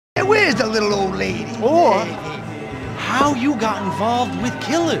Hey, where's the little old lady? Or how you got involved with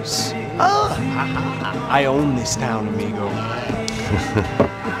killers. Oh. I own this town, amigo.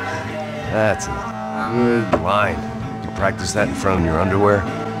 That's a good line. You practice that in front of your underwear?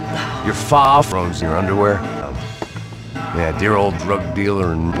 Your fa throws in your underwear? Yeah, dear old drug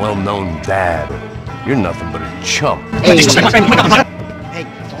dealer and well-known dad. You're nothing but a chump. Hey,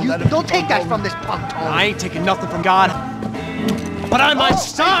 you don't take that from this punk, Tony. I ain't taking nothing from God. But I might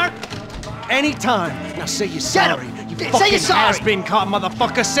start anytime. Now say you're sorry. You fucking has-been caught,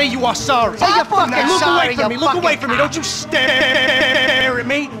 motherfucker. Say you are sorry. Say you're fucking Look sorry, away from me. Look away from me. Don't you stare at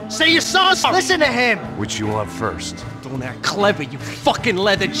me. Say you're sorry. Listen to him. Which you want first? Don't act clever, you fucking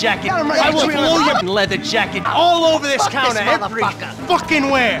leather jacket. Right, I will blow your leather jacket all over this counter every fucking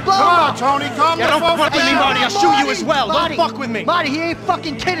where. Come on, Tony, come Yeah, don't fuck with me, Marty. I'll shoot you as well. Don't fuck with me. Marty, he ain't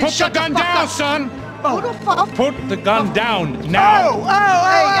fucking kidding. Put the gun down, son. Who the fuck? Put the gun down now. Go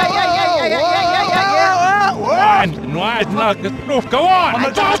on.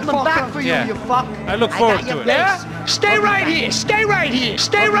 I got my back for you, you fuck. I look forward to it. Yeah? Stay right here. Stay right here.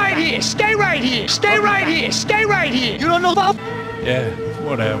 Stay right here. Stay right here. Stay right here. Stay right here. You don't know the... Yeah,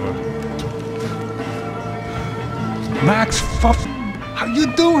 whatever. Max, how you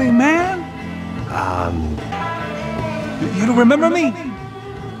doing, man? You don't remember me?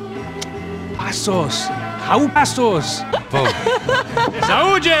 Pasos. How pasos?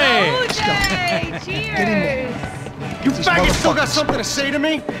 Saúde! Cheers! You faggots still got something to say to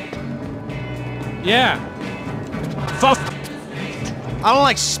me? Yeah. Fuck. I don't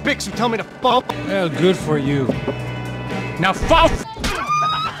like spics who tell me to fuck. Well, good for you. Now fuck!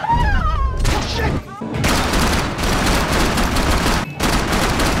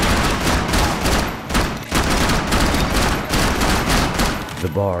 The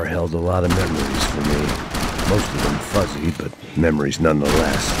bar held a lot of memories for me. Most of them fuzzy, but memories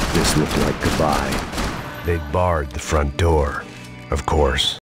nonetheless. This looked like goodbye. They'd barred the front door, of course.